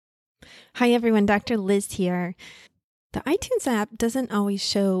Hi everyone, Dr. Liz here. The iTunes app doesn't always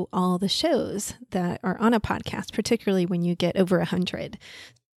show all the shows that are on a podcast, particularly when you get over 100,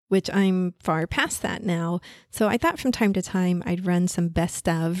 which I'm far past that now. So I thought from time to time I'd run some best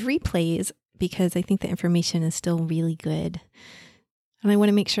of replays because I think the information is still really good. And I want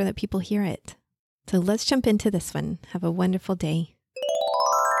to make sure that people hear it. So let's jump into this one. Have a wonderful day.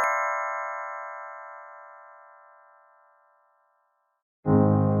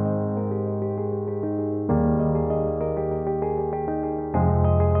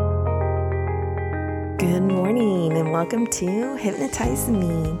 Good morning and welcome to Hypnotize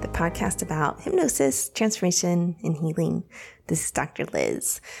Me, the podcast about hypnosis, transformation, and healing. This is Dr.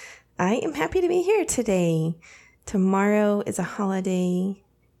 Liz. I am happy to be here today. Tomorrow is a holiday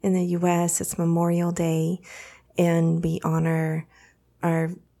in the U.S. It's Memorial Day, and we honor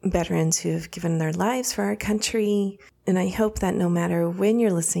our veterans who have given their lives for our country. And I hope that no matter when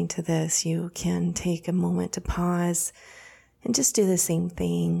you're listening to this, you can take a moment to pause and just do the same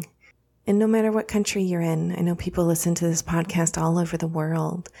thing. And no matter what country you're in, I know people listen to this podcast all over the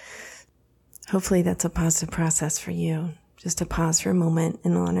world. Hopefully that's a positive process for you. Just to pause for a moment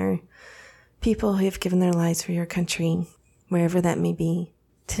and honor people who have given their lives for your country, wherever that may be.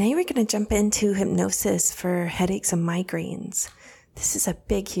 Today we're going to jump into hypnosis for headaches and migraines. This is a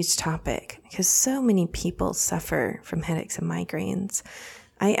big, huge topic because so many people suffer from headaches and migraines.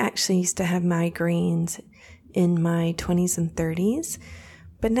 I actually used to have migraines in my 20s and 30s.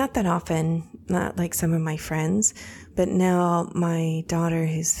 But not that often, not like some of my friends. But now my daughter,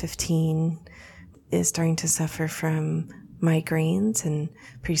 who's 15, is starting to suffer from migraines and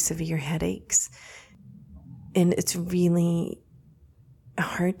pretty severe headaches. And it's really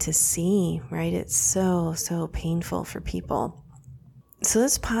hard to see, right? It's so painful for people. So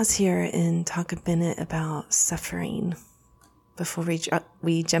let's pause here and talk a minute about suffering before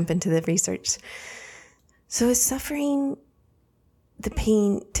we jump into the research. So is suffering... The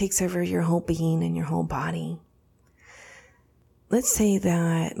pain takes over your whole being and your whole body. Let's say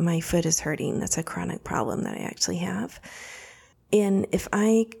that my foot is hurting. That's a chronic problem that I actually have. And if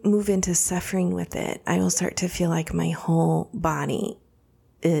I move into suffering with it, I will start to feel like my whole body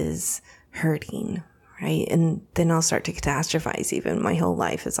is hurting, right? And then I'll start to catastrophize even. My whole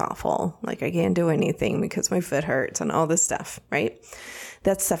life is awful. Like I can't do anything because my foot hurts and all this stuff, right?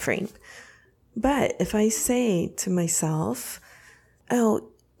 That's suffering. But if I say to myself, oh,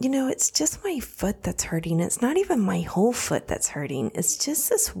 it's just my foot that's hurting. It's not even my whole foot that's hurting. It's just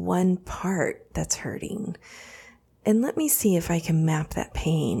this one part that's hurting. And let me see if I can map that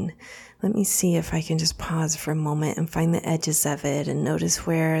pain. Let me see if I can just pause for a moment and find the edges of it and notice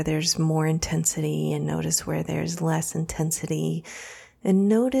where there's more intensity and notice where there's less intensity and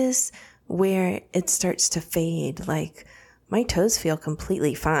notice where it starts to fade. Like my toes feel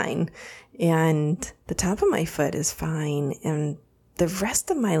completely fine and the top of my foot is fine and the rest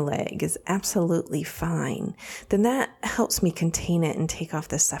of my leg is absolutely fine, then that helps me contain it and take off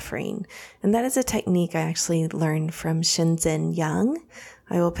the suffering. And that is a technique I actually learned from Shinzen Young.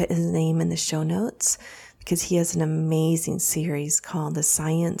 I will put his name in the show notes because he has an amazing series called The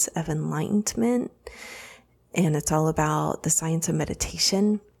Science of Enlightenment. And it's all about the science of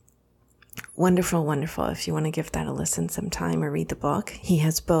meditation. Wonderful, wonderful. If you want to give that a listen sometime or read the book. He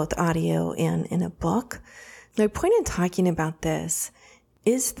has both audio and in a book. My point in talking about this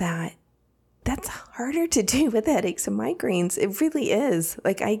is that that's harder to do with headaches and migraines. It really is.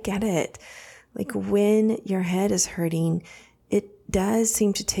 Like, I get it. Like, when your head is hurting, it does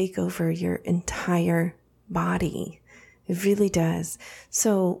seem to take over your entire body. It really does.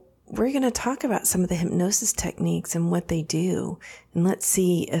 So we're going to talk about some of the hypnosis techniques and what they do. And let's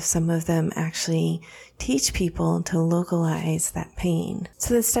see if some of them actually teach people to localize that pain.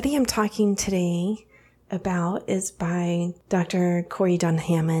 So the study I'm talking today about is by Dr. Corey John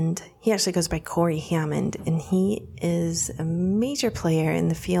Hammond. He actually goes by Corey Hammond, and he is a major player in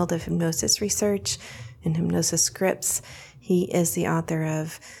the field of hypnosis research and hypnosis scripts. He is the author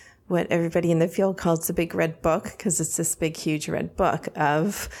of what everybody in the field calls the big red book, because it's this big, huge red book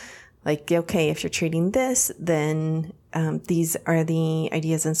of like, okay, if you're treating this, then these are the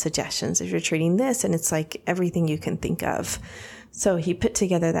ideas and suggestions. If you're treating this, and it's like everything you can think of. So he put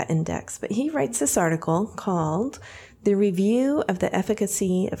together that index, but he writes this article called The Review of the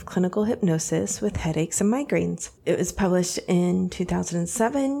Efficacy of Clinical Hypnosis with Headaches and Migraines. It was published in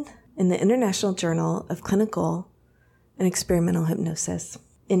 2007 in the International Journal of Clinical and Experimental Hypnosis.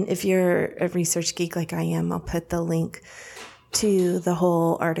 And if you're a research geek like I am, I'll put the link to the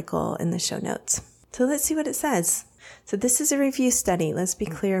whole article in the show notes. So let's see what it says. So this is a review study. Let's be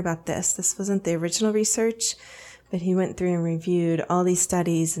clear about this. This wasn't the original research, But he went through and reviewed all these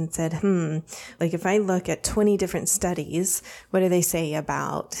studies and said, like if I look at 20 different studies, what do they say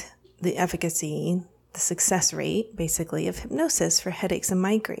about the efficacy, the success rate, basically, of hypnosis for headaches and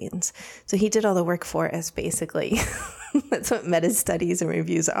migraines? So he did all the work for us, basically. That's what meta-studies and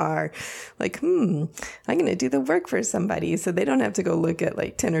reviews are. Like, I'm going to do the work for somebody so they don't have to go look at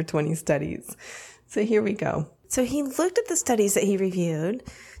like 10 or 20 studies. So here we go. So he looked at the studies that he reviewed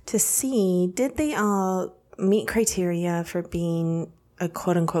to see, did they all meet criteria for being a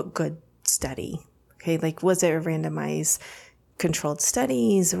quote-unquote good study? Okay, like was there randomized controlled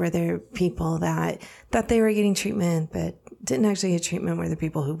studies? Were there people that thought they were getting treatment but didn't actually get treatment? Were there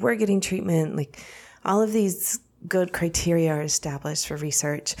people who were getting treatment? Like all of these good criteria are established for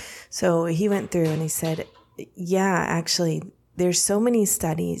research. So he went through and he said, yeah, actually, there's so many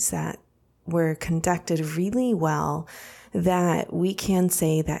studies that were conducted really well that we can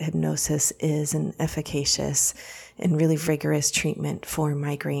say that hypnosis is an efficacious and really rigorous treatment for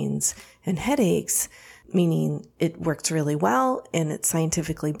migraines and headaches, meaning it works really well and it's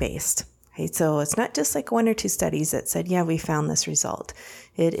scientifically based. Okay, so it's not just like one or two studies that said, yeah, we found this result.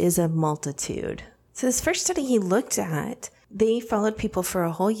 It is a multitude. So this first study he looked at, they followed people for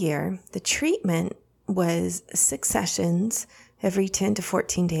a whole year. The treatment was 6 sessions every 10 to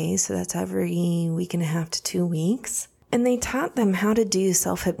 14 days. So that's every week and a half to 2 weeks. And they taught them how to do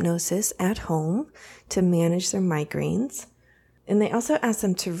self-hypnosis at home to manage their migraines. And they also asked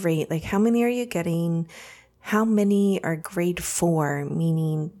them to rate, like, how many are you getting? How many are grade 4,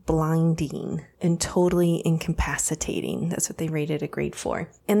 meaning blinding and totally incapacitating? That's what they rated a grade 4.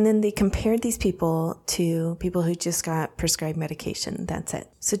 And then they compared these people to people who just got prescribed medication. That's it.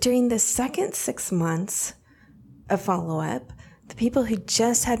 So during the second 6 months of follow-up, the people who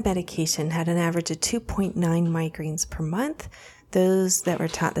just had medication had an average of 2.9 migraines per month. Those that were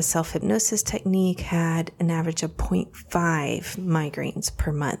taught the self-hypnosis technique had an average of 0.5 migraines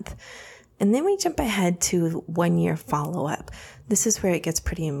per month. And then we jump ahead to 1 year follow-up. This is where it gets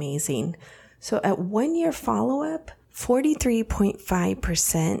pretty amazing. So at 1 year follow-up,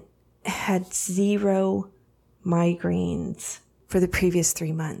 43.5% had 0 migraines for the previous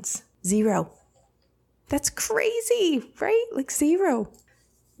 3 months. 0. That's crazy, right? Like 0.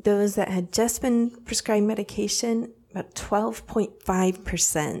 Those that had just been prescribed medication, about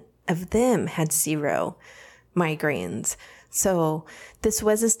 12.5% of them had 0 migraines. So this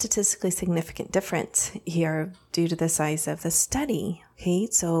was a statistically significant difference here due to the size of the study. Okay,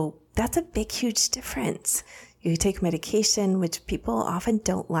 so that's a big, huge difference. You take medication, which people often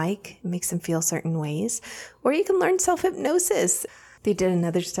don't like, it makes them feel certain ways, or you can learn self-hypnosis. They did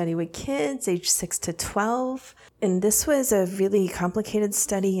another study with kids aged 6 to 12, and this was a really complicated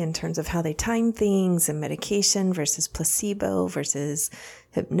study in terms of how they time things and medication versus placebo versus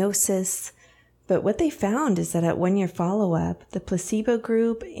hypnosis. But what they found is that at 1 year follow-up, the placebo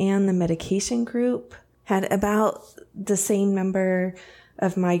group and the medication group had about the same number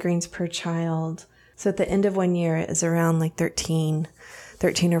of migraines per child. So at the end of 1 year, it is around like 13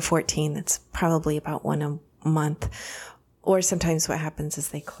 or 14. That's probably about 1 a month. Or sometimes what happens is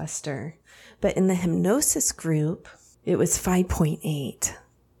they cluster. But in the hypnosis group, it was 5.8.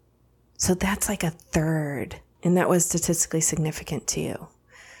 So that's like a third. And that was statistically significant too.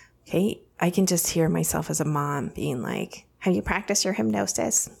 Okay, I can just hear myself as a mom being like, have you practiced your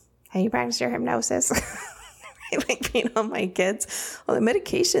hypnosis? Have you practiced your hypnosis? Like being on my kids. Well, the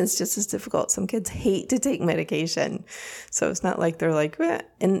medication is just as difficult. Some kids hate to take medication. So it's not like they're like, eh.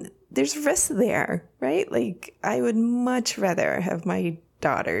 And there's risk there, right? Like I would much rather have my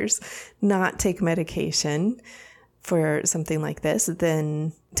daughters not take medication for something like this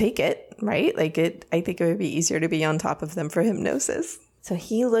than take it, right? Like I think it would be easier to be on top of them for hypnosis. So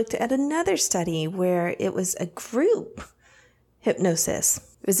he looked at another study where it was a group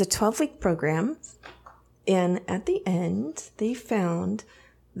hypnosis. It was a 12-week program. And at the end, they found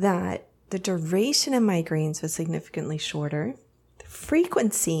that the duration of migraines was significantly shorter. The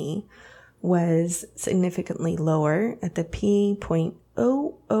frequency was significantly lower at the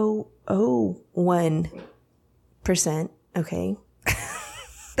p.0001%. Okay.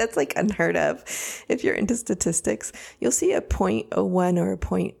 That's like unheard of. If you're into statistics, you'll see a 0.01 or a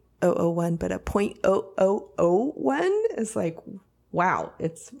 0.001, but a 0.0001 is like, wow,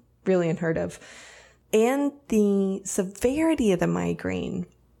 it's really unheard of. And the severity of the migraine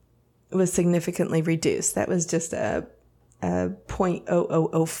was significantly reduced. That was just a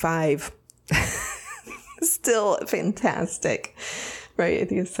 0.0005. Still fantastic, right? I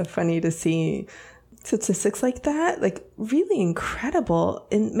think it's so funny to see statistics like that, like really incredible.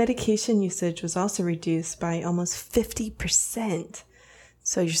 And medication usage was also reduced by almost 50%.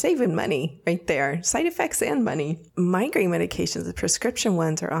 So you're saving money right there, side effects and money. Migraine medications, the prescription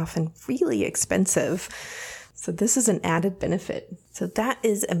ones, are often really expensive. So this is an added benefit. So that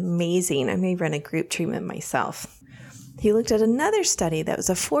is amazing. I may run a group treatment myself. He looked at another study that was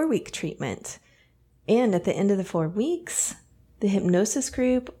a 4-week treatment. And at the end of the 4 weeks, the hypnosis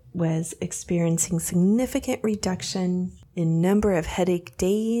group was experiencing significant reduction in number of headache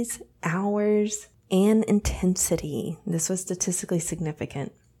days, hours, and intensity. This was statistically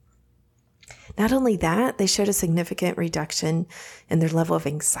significant. Not only that, they showed a significant reduction in their level of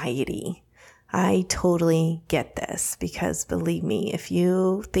anxiety. I totally get this because believe me, if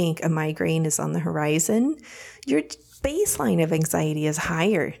you think a migraine is on the horizon, your baseline of anxiety is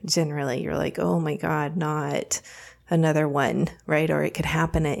higher generally. You're like, oh my God, not another one, right? Or it could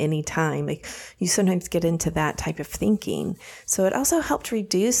happen at any time. Like you sometimes get into that type of thinking. So it also helped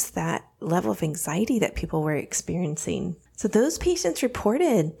reduce that level of anxiety that people were experiencing. So those patients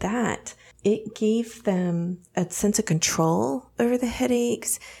reported that it gave them a sense of control over the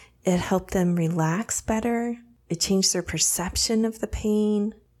headaches. It helped them relax better. It changed their perception of the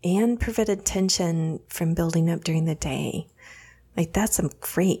pain and prevented tension from building up during the day. Like that's some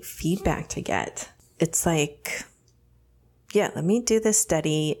great feedback to get. It's like, yeah, let me do this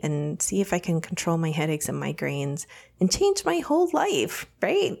study and see if I can control my headaches and migraines and change my whole life,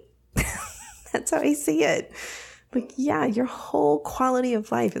 right? That's how I see it. Like, yeah, your whole quality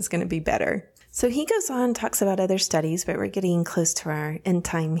of life is going to be better. So he goes on, talks about other studies, but we're getting close to our end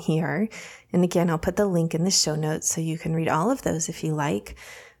time here. And again, I'll put the link in the show notes so you can read all of those if you like.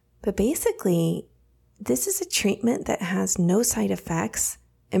 But basically, this is a treatment that has no side effects,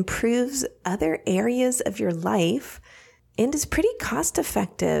 improves other areas of your life, and is pretty cost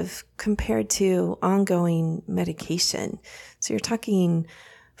effective compared to ongoing medication. So you're talking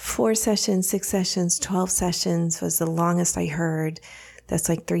 4 sessions, 6 sessions, 12 sessions was the longest I heard. That's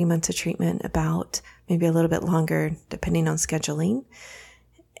like 3 months of treatment, about maybe a little bit longer depending on scheduling.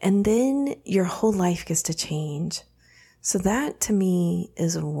 And then your whole life gets to change. So that to me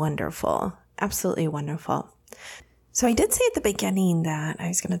is wonderful. Absolutely wonderful. So I did say at the beginning that I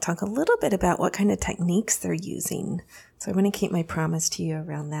was going to talk a little bit about what kind of techniques they're using. So I want to keep my promise to you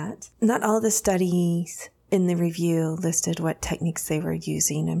around that. Not all the studies in the review listed what techniques they were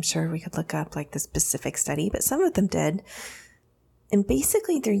using. I'm sure we could look up like the specific study, but some of them did. And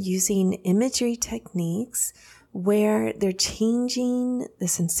basically they're using imagery techniques where they're changing the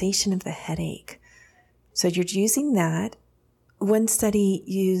sensation of the headache. So you're using that. One study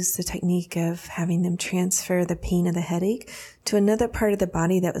used the technique of having them transfer the pain of the headache to another part of the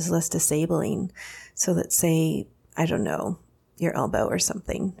body that was less disabling. So let's say, I don't know, your elbow or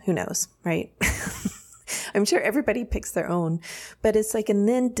something. Who knows, right? I'm sure everybody picks their own, but it's like, and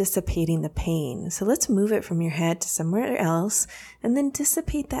then dissipating the pain. So let's move it from your head to somewhere else and then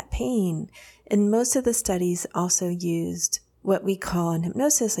dissipate that pain. And most of the studies also used what we call in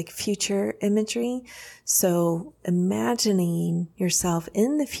hypnosis, like future imagery. So imagining yourself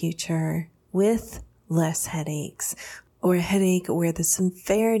in the future with less headaches, or a headache where the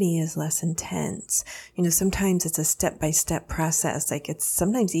severity is less intense. You know, sometimes it's a step-by-step process. Like it's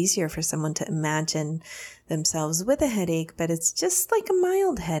sometimes easier for someone to imagine themselves with a headache, but it's just like a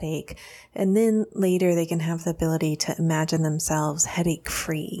mild headache. And then later they can have the ability to imagine themselves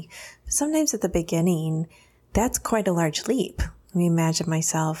headache-free. Sometimes at the beginning, that's quite a large leap. Let me imagine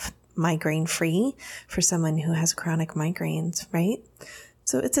myself migraine-free for someone who has chronic migraines, right?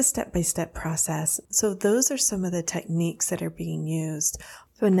 So it's a step-by-step process. So those are some of the techniques that are being used.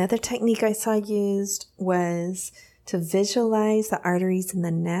 So another technique I saw used was to visualize the arteries in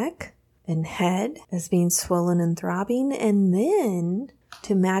the neck and head as being swollen and throbbing, and then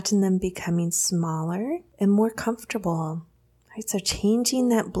to imagine them becoming smaller and more comfortable. Right? So changing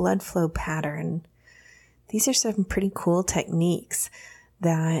that blood flow pattern. These are some pretty cool techniques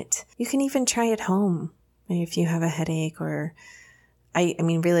that you can even try at home if you have a headache, or I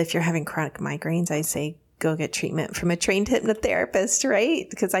mean, really, if you're having chronic migraines, I say go get treatment from a trained hypnotherapist, right?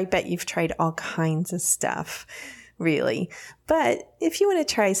 Because I bet you've tried all kinds of stuff, really. But if you want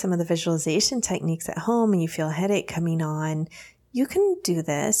to try some of the visualization techniques at home and you feel a headache coming on, you can do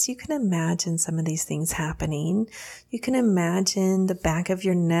this. You can imagine some of these things happening. You can imagine the back of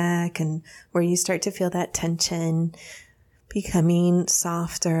your neck and where you start to feel that tension becoming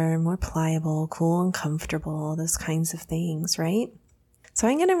softer, more pliable, cool and comfortable, those kinds of things, right? So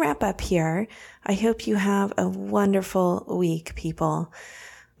I'm going to wrap up here. I hope you have a wonderful week, people.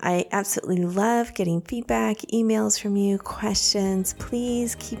 I absolutely love getting feedback, emails from you, questions.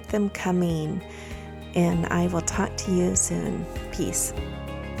 Please keep them coming. And I will talk to you soon. Peace.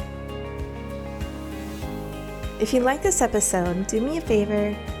 If you like this episode, do me a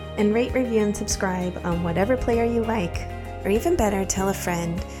favor and rate, review, and subscribe on whatever player you like, or even better, tell a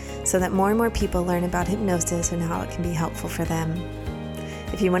friend so that more and more people learn about hypnosis and how it can be helpful for them.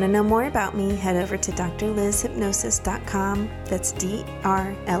 If you want to know more about me, head over to drlizhypnosis.com. That's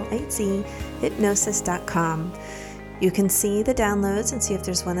DRLAZ hypnosis.com. You can see the downloads and see if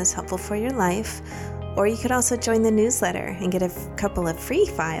there's one that's helpful for your life. Or you could also join the newsletter and get a couple of free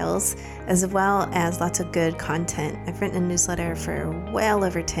files, as well as lots of good content. I've written a newsletter for well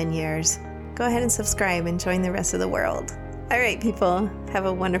over 10 years. Go ahead and subscribe and join the rest of the world. All right, people, have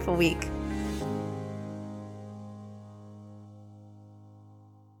a wonderful week.